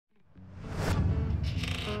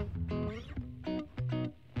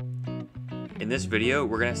In this video,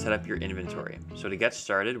 we're going to set up your inventory. So to get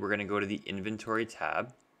started, we're going to go to the Inventory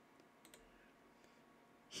tab.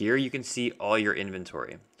 Here you can see all your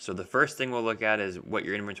inventory. So the first thing we'll look at is what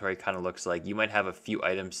your inventory kind of looks like. You might have a few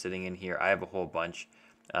items sitting in here. I have a whole bunch.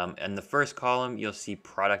 In the first column, you'll see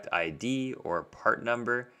product ID or part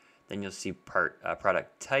number. Then you'll see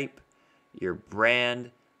product type, your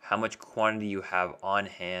brand, how much quantity you have on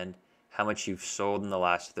hand, how much you've sold in the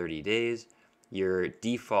last 30 days, your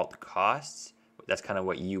default costs, that's kind of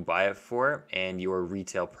what you buy it for, and your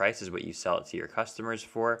retail price is what you sell it to your customers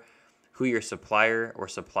for, who your supplier or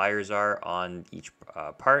suppliers are on each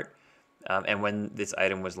part, and when this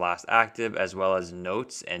item was last active, as well as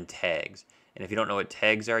notes and tags. And if you don't know what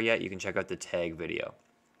tags are yet, you can check out the tag video.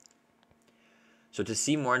 So to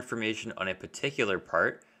see more information on a particular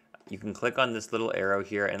part, you can click on this little arrow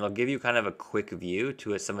here and it'll give you kind of a quick view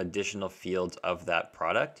to some additional fields of that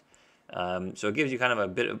product. So it gives you kind of a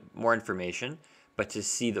bit more information, but to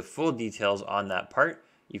see the full details on that part,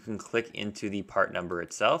 you can click into the part number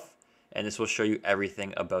itself, and this will show you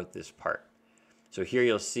everything about this part. So here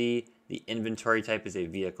you'll see the inventory type is a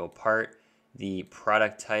vehicle part, the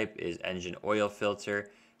product type is engine oil filter,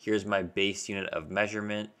 here's my base unit of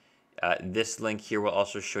measurement. This link here will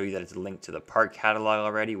also show you that it's linked to the part catalog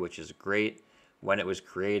already, which is great, when it was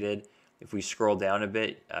created. If we scroll down a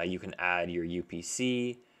bit, you can add your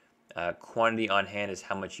UPC. Quantity on hand is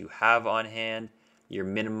how much you have on hand, your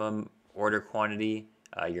minimum order quantity,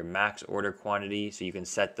 your max order quantity, so you can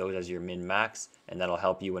set those as your min-max, and that'll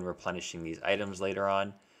help you when replenishing these items later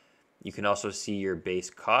on. You can also see your base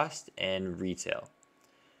cost and retail.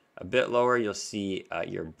 A bit lower, you'll see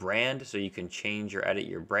your brand, so you can change or edit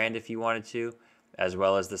your brand if you wanted to, as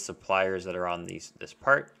well as the suppliers that are on this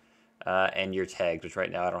part, and your tags, which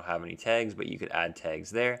right now I don't have any tags, but you could add tags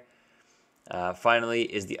there. Finally,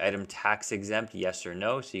 is the item tax exempt, yes or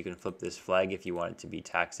no? So you can flip this flag if you want it to be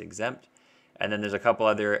tax exempt. And then there's a couple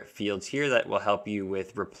other fields here that will help you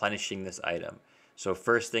with replenishing this item. So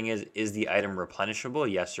first thing is the item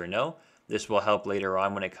replenishable, yes or no? This will help later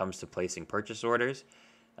on when it comes to placing purchase orders.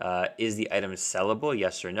 Is the item sellable,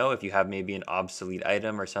 yes or no? If you have maybe an obsolete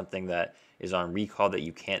item or something that is on recall that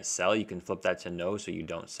you can't sell, you can flip that to no so you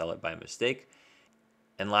don't sell it by mistake.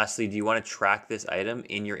 And lastly, do you want to track this item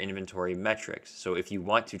in your inventory metrics? So if you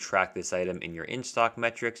want to track this item in your in-stock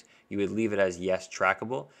metrics, you would leave it as yes,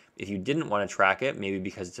 trackable. If you didn't want to track it, maybe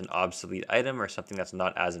because it's an obsolete item or something that's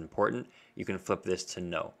not as important, you can flip this to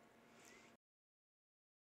no.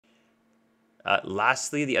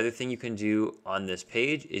 Lastly, the other thing you can do on this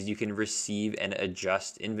page is you can receive and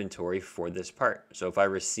adjust inventory for this part. So if I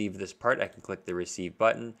receive this part, I can click the receive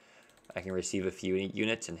button. I can receive a few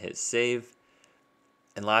units and hit save.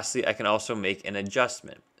 And lastly, I can also make an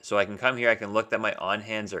adjustment. So I can come here, I can look that my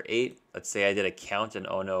on-hands are 8. Let's say I did a count and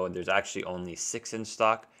oh no, there's actually only 6 in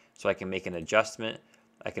stock. So I can make an adjustment.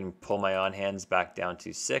 I can pull my on-hands back down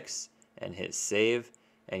to 6 and hit save.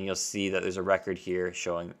 And you'll see that there's a record here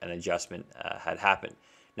showing an adjustment had happened.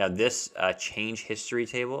 Now this change history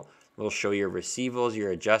table will show your receivables,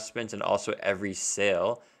 your adjustments, and also every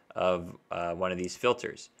sale of one of these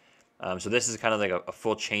filters. So this is kind of like a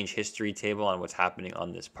full change history table on what's happening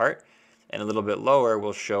on this part. And a little bit lower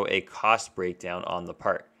will show a cost breakdown on the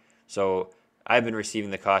part. So I've been receiving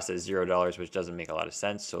the cost at $0, which doesn't make a lot of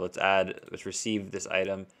sense. So let's receive this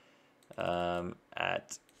item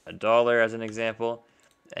at $1 as an example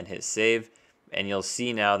and hit save. And you'll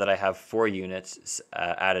see now that I have 4 units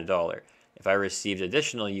at $1. If I received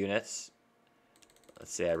additional units,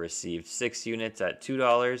 let's say I received 6 units at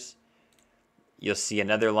 $2, you'll see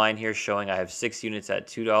another line here showing I have 6 units at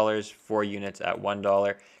 $2, 4 units at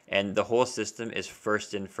 $1, and the whole system is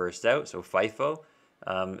first in, first out, so FIFO.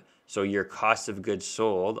 So your cost of goods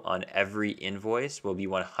sold on every invoice will be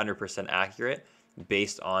 100% accurate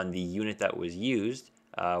based on the unit that was used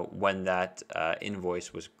when that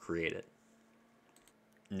invoice was created.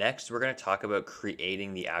 Next, we're going to talk about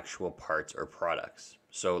creating the actual parts or products.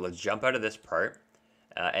 So let's jump out of this part,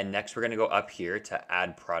 and next we're going to go up here to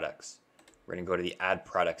add products. We're going to go to the Add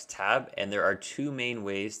Products tab, and there are 2 main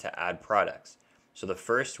ways to add products. So the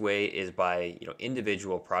first way is by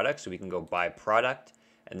individual products, so we can go by product,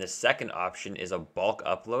 and the second option is a bulk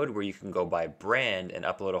upload where you can go by brand and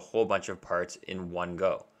upload a whole bunch of parts in one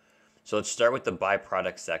go. So let's start with the by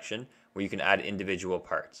product section where you can add individual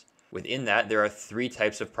parts. Within that, there are 3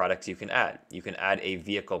 types of products you can add. You can add a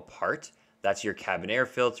vehicle part. That's your cabin air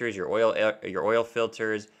filters, your oil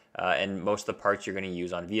filters, and most of the parts you're going to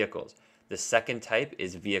use on vehicles. The second type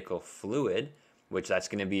is vehicle fluid, which that's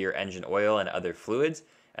going to be your engine oil and other fluids.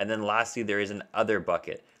 And then lastly, there is an other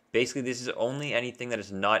bucket. Basically, this is only anything that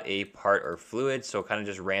is not a part or fluid, so kind of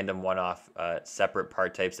just random one-off separate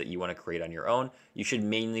part types that you want to create on your own. You should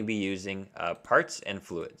mainly be using parts and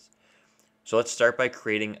fluids. So let's start by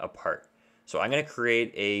creating a part. So I'm going to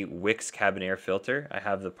create a Wix cabin air filter. I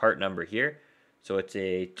have the part number here. So it's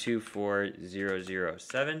a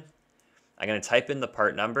 24007. I'm going to type in the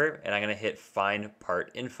part number and I'm going to hit find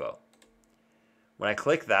part info. When I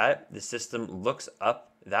click that, the system looks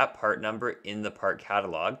up that part number in the part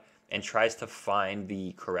catalog and tries to find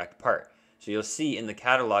the correct part. So you'll see in the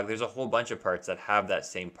catalog, there's a whole bunch of parts that have that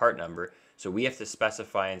same part number. So we have to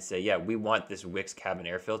specify and say, yeah, we want this Wix cabin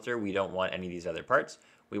air filter. We don't want any of these other parts.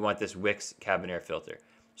 We want this Wix cabin air filter.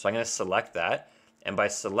 So I'm going to select that. And by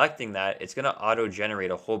selecting that, it's going to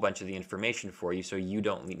auto-generate a whole bunch of the information for you so you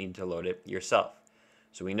don't need to load it yourself.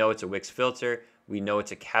 So we know it's a Wix filter. We know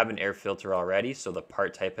it's a cabin air filter already, so the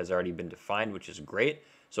part type has already been defined, which is great.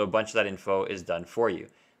 So a bunch of that info is done for you.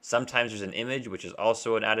 Sometimes there's an image, which is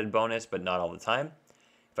also an added bonus, but not all the time.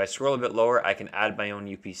 If I scroll a bit lower, I can add my own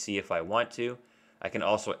UPC if I want to. I can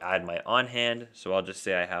also add my on-hand, so I'll just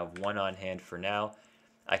say I have one on-hand for now.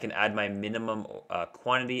 I can add my minimum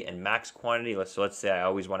quantity and max quantity. So let's say I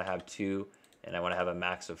always want to have 2 and I want to have a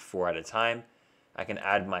max of 4 at a time. I can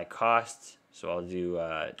add my costs. So I'll do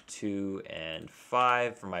 2 and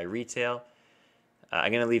 5 for my retail.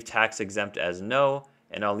 I'm going to leave tax exempt as no,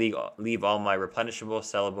 and I'll leave all my replenishable,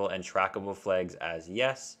 sellable, and trackable flags as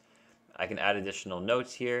yes. I can add additional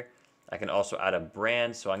notes here. I can also add a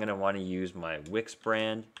brand, so I'm going to want to use my Wix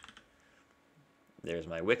brand. There's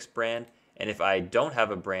my Wix brand. And if I don't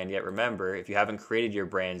have a brand yet, remember, if you haven't created your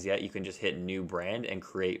brands yet, you can just hit new brand and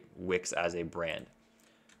create Wix as a brand.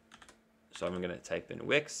 So I'm going to type in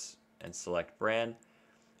Wix and select brand.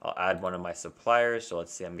 I'll add one of my suppliers. So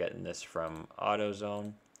let's say I'm getting this from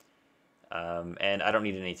AutoZone. And I don't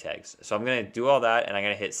need any tags. So I'm going to do all that and I'm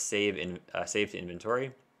going to hit save to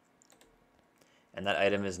inventory. And that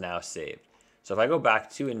item is now saved. So if I go back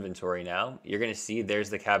to inventory now, you're going to see there's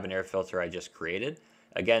the cabin air filter I just created.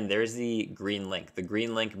 Again, there's the green link. The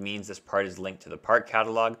green link means this part is linked to the part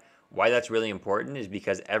catalog. Why that's really important is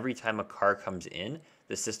because every time a car comes in,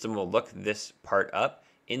 the system will look this part up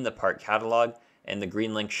in the part catalog, and the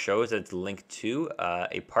green link shows that it's linked to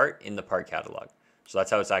a part in the part catalog. So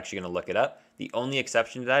that's how it's actually going to look it up. The only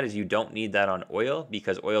exception to that is you don't need that on oil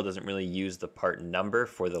because oil doesn't really use the part number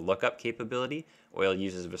for the lookup capability. Oil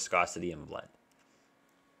uses viscosity and blend.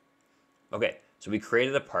 Okay, so we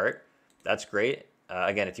created a part. That's great.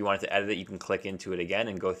 Again, if you wanted to edit it, you can click into it again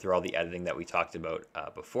and go through all the editing that we talked about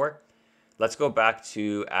before. Let's go back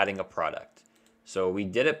to adding a product. So we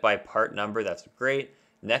did it by part number. That's great.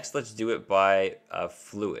 Next, let's do it by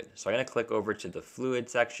fluid. So I'm going to click over to the fluid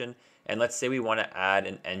section. And let's say we want to add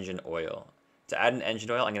an engine oil. To add an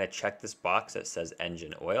engine oil, I'm going to check this box that says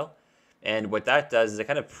engine oil. And what that does is it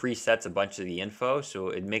kind of presets a bunch of the info. So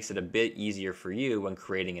it makes it a bit easier for you when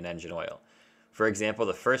creating an engine oil. For example,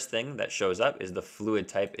 the first thing that shows up is the fluid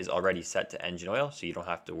type is already set to engine oil, so you don't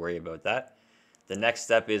have to worry about that. The next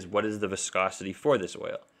step is what is the viscosity for this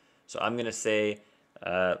oil? So I'm going to say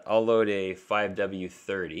I'll load a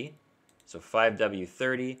 5W30. So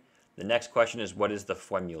 5W30. The next question is what is the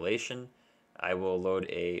formulation? I will load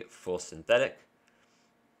a full synthetic.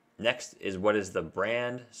 Next is what is the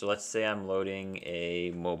brand? So let's say I'm loading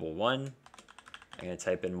a Mobile One. I'm going to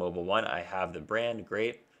type in Mobile One. I have the brand.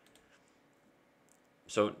 Great.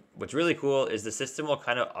 So what's really cool is the system will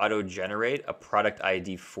kind of auto-generate a product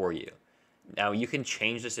ID for you. Now you can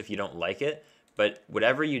change this if you don't like it, but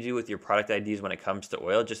whatever you do with your product IDs when it comes to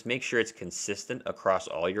oil, just make sure it's consistent across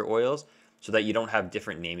all your oils so that you don't have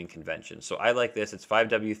different naming conventions. So I like this. It's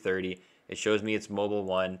 5W30. It shows me it's Mobile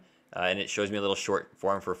One, and it shows me a little short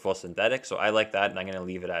form for full synthetic. So I like that, and I'm going to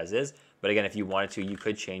leave it as is. But again, if you wanted to, you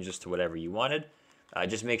could change this to whatever you wanted.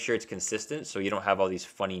 Just make sure it's consistent so you don't have all these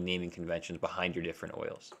funny naming conventions behind your different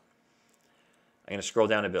oils. I'm going to scroll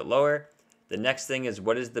down a bit lower. The next thing is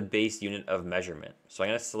what is the base unit of measurement? So I'm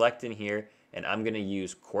going to select in here and I'm going to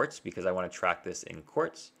use quarts because I want to track this in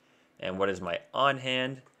quarts. And what is my on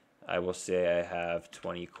hand? I will say I have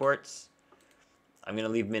 20 quarts. I'm going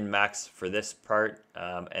to leave min max for this part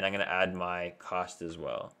and I'm going to add my cost as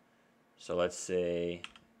well. So let's say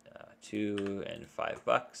 $2 and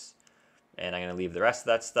 $5. And I'm going to leave the rest of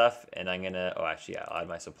that stuff, and I'm going to, I'll add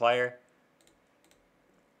my supplier,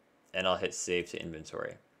 and I'll hit save to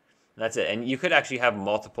inventory. And that's it. And you could actually have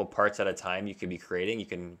multiple parts at a time you could be creating. You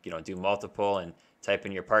can, do multiple and type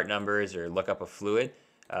in your part numbers or look up a fluid.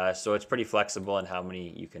 So it's pretty flexible in how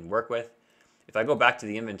many you can work with. If I go back to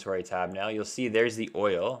the inventory tab now, you'll see there's the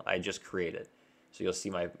oil I just created. So you'll see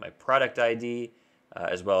my product ID,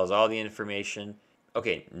 as well as all the information.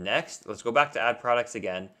 Okay, next, let's go back to add products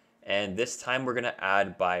again. And this time we're gonna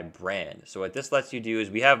add by brand. So what this lets you do is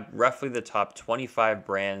we have roughly the top 25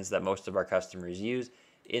 brands that most of our customers use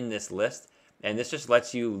in this list. And this just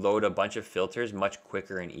lets you load a bunch of filters much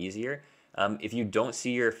quicker and easier. If you don't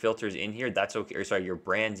see your filters in here, that's okay, or sorry, your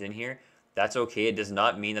brands in here, that's okay. It does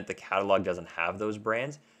not mean that the catalog doesn't have those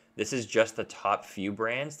brands. This is just the top few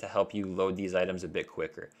brands to help you load these items a bit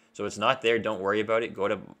quicker. So it's not there, don't worry about it. Go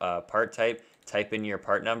to part type, type in your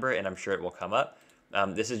part number, and I'm sure it will come up.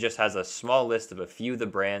 This just has a small list of a few of the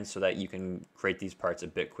brands so that you can create these parts a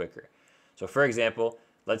bit quicker. So for example,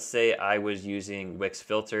 let's say I was using Wix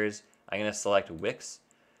filters. I'm going to select Wix.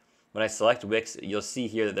 When I select Wix, you'll see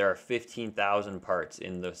here that there are 15,000 parts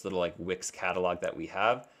in this little like Wix catalog that we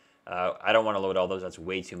have. I don't want to load all those, that's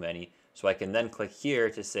way too many. So I can then click here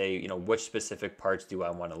to say, which specific parts do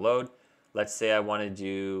I want to load? Let's say I want to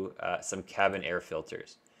do some cabin air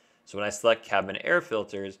filters. So when I select cabin air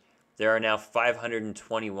filters, there are now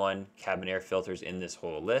 521 cabin air filters in this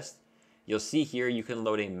whole list. You'll see here you can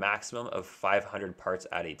load a maximum of 500 parts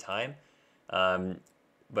at a time.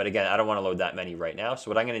 But again, I don't want to load that many right now. So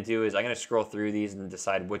what I'm going to do is I'm going to scroll through these and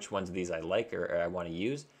decide which ones of these I like or I want to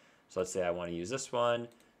use. So let's say I want to use this one,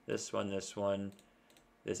 this one, this one.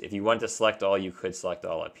 This. If you want to select all, you could select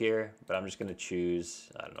all up here. But I'm just going to choose,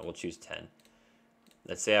 I don't know, we'll choose 10.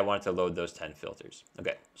 Let's say I wanted to load those 10 filters.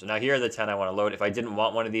 Okay, so now here are the 10 I want to load. If I didn't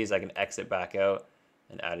want one of these, I can exit back out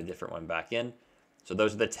and add a different one back in. So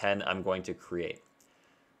those are the 10 I'm going to create.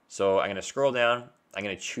 So I'm going to scroll down. I'm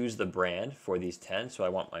going to choose the brand for these 10. So I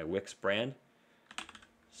want my Wix brand.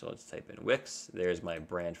 So let's type in Wix. There's my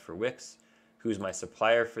brand for Wix. Who's my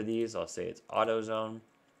supplier for these? I'll say it's AutoZone.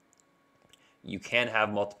 You can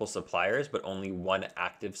have multiple suppliers, but only one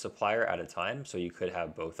active supplier at a time. So you could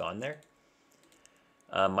have both on there.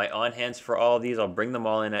 My on-hands for all of these, I'll bring them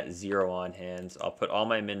all in at 0 on-hands. I'll put all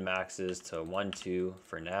my min-maxes to 1, 2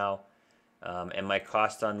 for now. And my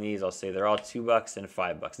cost on these, I'll say they're all $2 and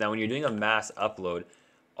 $5. Now, when you're doing a mass upload,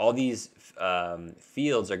 all these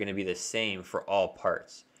fields are going to be the same for all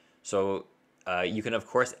parts. So you can, of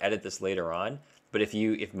course, edit this later on. But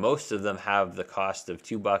if most of them have the cost of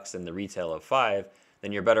 $2 and the retail of 5,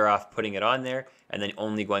 then you're better off putting it on there and then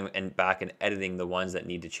only going back and editing the ones that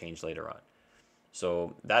need to change later on.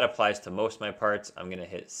 So that applies to most of my parts. I'm going to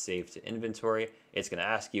hit save to inventory. It's going to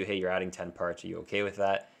ask you, hey, you're adding 10 parts. Are you okay with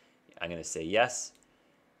that? I'm going to say yes.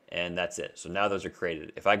 And that's it. So now those are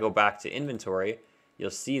created. If I go back to inventory, you'll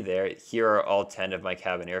see there, here are all 10 of my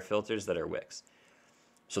cabin air filters that are Wix.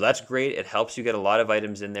 So that's great. It helps you get a lot of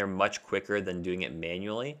items in there much quicker than doing it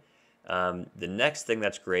manually. The next thing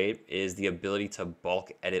that's great is the ability to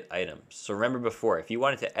bulk edit items. So remember before, if you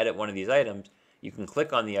wanted to edit one of these items, you can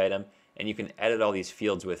click on the item and you can edit all these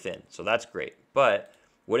fields within. So that's great. But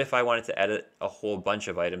what if I wanted to edit a whole bunch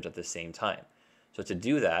of items at the same time? So to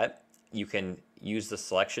do that, you can use the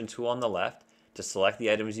selection tool on the left to select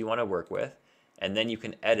the items you want to work with, and then you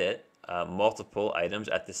can edit multiple items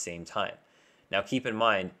at the same time. Now keep in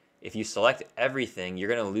mind, if you select everything, you're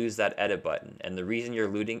going to lose that edit button. And the reason you're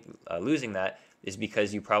losing that is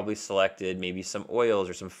because you probably selected maybe some oils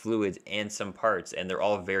or some fluids and some parts, and they're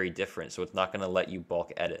all very different, so it's not going to let you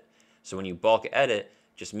bulk edit. So when you bulk edit,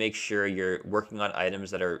 just make sure you're working on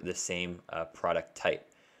items that are the same product type.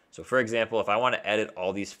 So for example, if I want to edit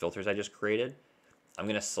all these filters I just created, I'm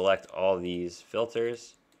going to select all these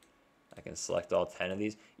filters. I can select all 10 of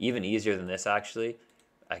these. Even easier than this, actually.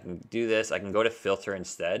 I can do this. I can go to filter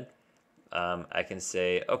instead. I can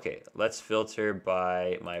say, okay, let's filter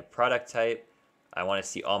by my product type. I want to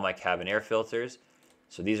see all my cabin air filters.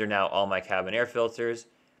 So these are now all my cabin air filters.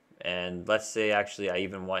 And let's say, actually, I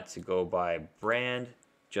even want to go by brand,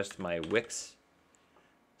 just my Wix.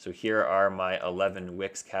 So here are my 11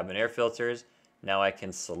 Wix cabin air filters. Now I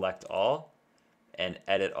can select all and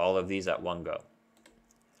edit all of these at one go.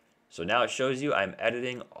 So now it shows you I'm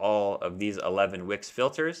editing all of these 11 Wix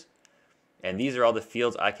filters. And these are all the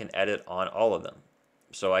fields I can edit on all of them.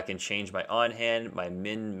 So I can change my on-hand, my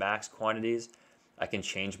min-max quantities. I can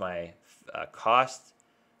change my cost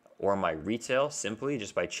or my retail simply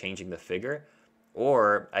just by changing the figure.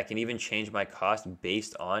 Or I can even change my cost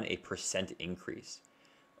based on a % increase.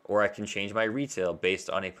 Or I can change my retail based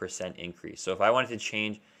on a % increase. So if I wanted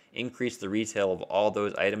to increase the retail of all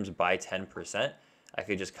those items by 10%, I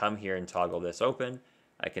could just come here and toggle this open.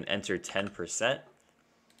 I can enter 10%.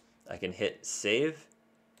 I can hit save.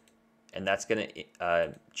 And that's going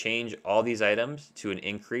to change all these items to an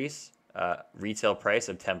increase retail price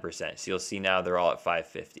of 10%. So you'll see now they're all at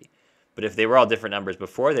 $5.50. But if they were all different numbers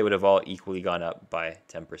before, they would have all equally gone up by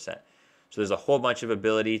 10%. So there's a whole bunch of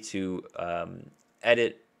ability to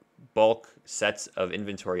edit bulk sets of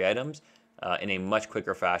inventory items in a much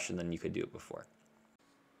quicker fashion than you could do it before.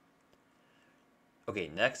 Okay,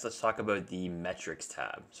 next let's talk about the metrics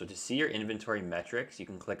tab. So to see your inventory metrics, you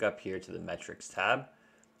can click up here to the metrics tab,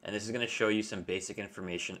 and this is going to show you some basic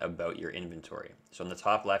information about your inventory. So on the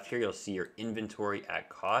top left here, you'll see your inventory at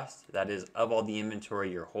cost. That is, of all the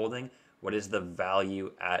inventory you're holding, what is the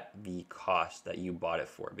value at the cost that you bought it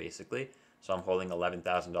for, basically. So I'm holding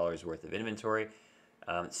 $11,000 worth of inventory.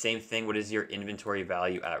 Same thing, what is your inventory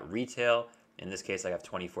value at retail? In this case, I have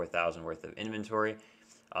 $24,000 worth of inventory.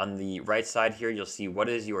 On the right side here, you'll see what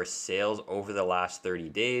is your sales over the last 30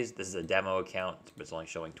 days. This is a demo account, but it's only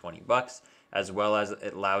showing 20 bucks, as well as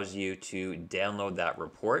it allows you to download that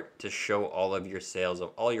report to show all of your sales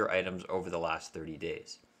of all your items over the last 30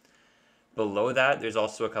 days. Below that, there's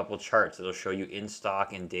also a couple charts that'll show you in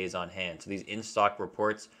stock and days on hand. So these in stock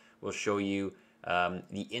reports will show you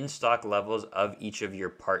the in stock levels of each of your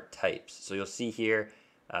part types. So you'll see here,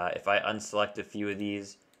 if I unselect a few of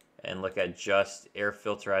these and look at just air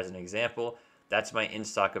filter as an example, that's my in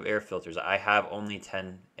stock of air filters. I have only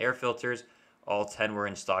 10 air filters. All 10 were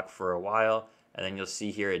in stock for a while, and then you'll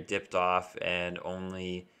see here it dipped off and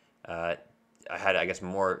only I had, I guess,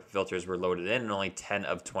 more filters were loaded in, and only 10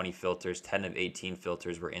 of 20 filters, 10 of 18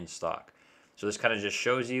 filters were in stock. So this kind of just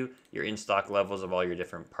shows you your in-stock levels of all your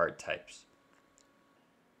different part types.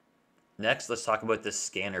 Next, let's talk about the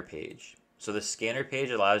scanner page. So the scanner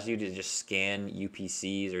page allows you to just scan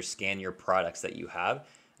UPCs or scan your products that you have.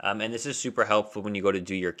 And this is super helpful when you go to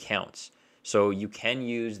do your counts. So you can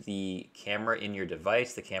use the camera in your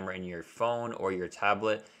device, the camera in your phone or your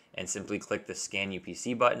tablet, and simply click the scan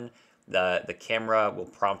UPC button. The camera will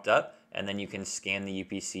prompt up, and then you can scan the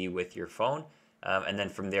UPC with your phone. And then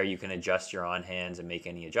from there, you can adjust your on hands and make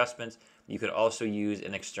any adjustments. You could also use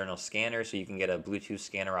an external scanner, so you can get a Bluetooth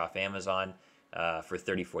scanner off Amazon for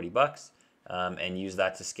 30, 40 bucks, and use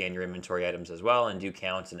that to scan your inventory items as well and do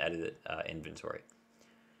counts and edit inventory.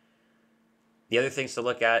 The other things to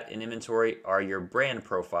look at in inventory are your brand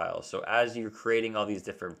profiles. So as you're creating all these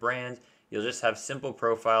different brands, you'll just have simple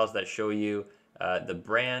profiles that show you the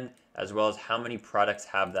brand as well as how many products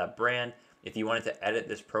have that brand. If you wanted to edit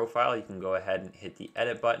this profile, you can go ahead and hit the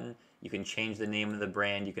edit button. You can change the name of the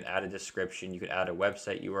brand, you can add a description, you can add a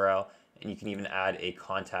website URL, and you can even add a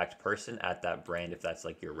contact person at that brand if that's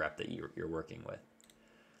like your rep that you're working with.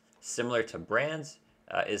 Similar to brands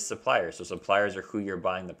is suppliers. So suppliers are who you're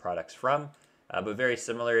buying the products from, but very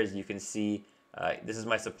similar, as you can see, this is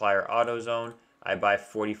my supplier AutoZone. I buy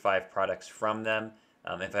 45 products from them.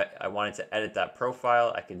 If I wanted to edit that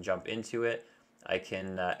profile, I can jump into it. I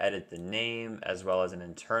can edit the name as well as an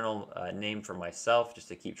internal name for myself just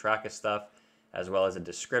to keep track of stuff, as well as a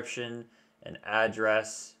description, an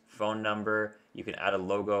address, phone number. You can add a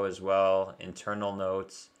logo as well, internal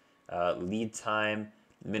notes, lead time,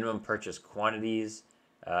 minimum purchase quantities,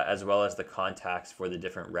 as well as the contacts for the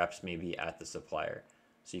different reps maybe at the supplier.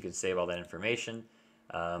 So you can save all that information.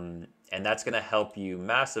 And that's going to help you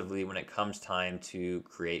massively when it comes time to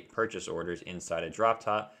create purchase orders inside of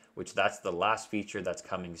Droptop, which that's the last feature that's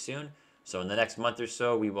coming soon. So in the next month or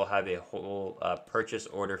so, we will have a whole purchase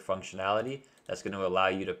order functionality that's going to allow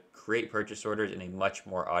you to create purchase orders in a much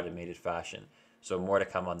more automated fashion. So more to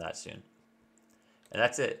come on that soon. And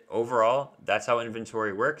that's it. Overall, that's how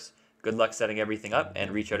inventory works. Good luck setting everything up,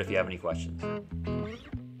 and reach out if you have any questions.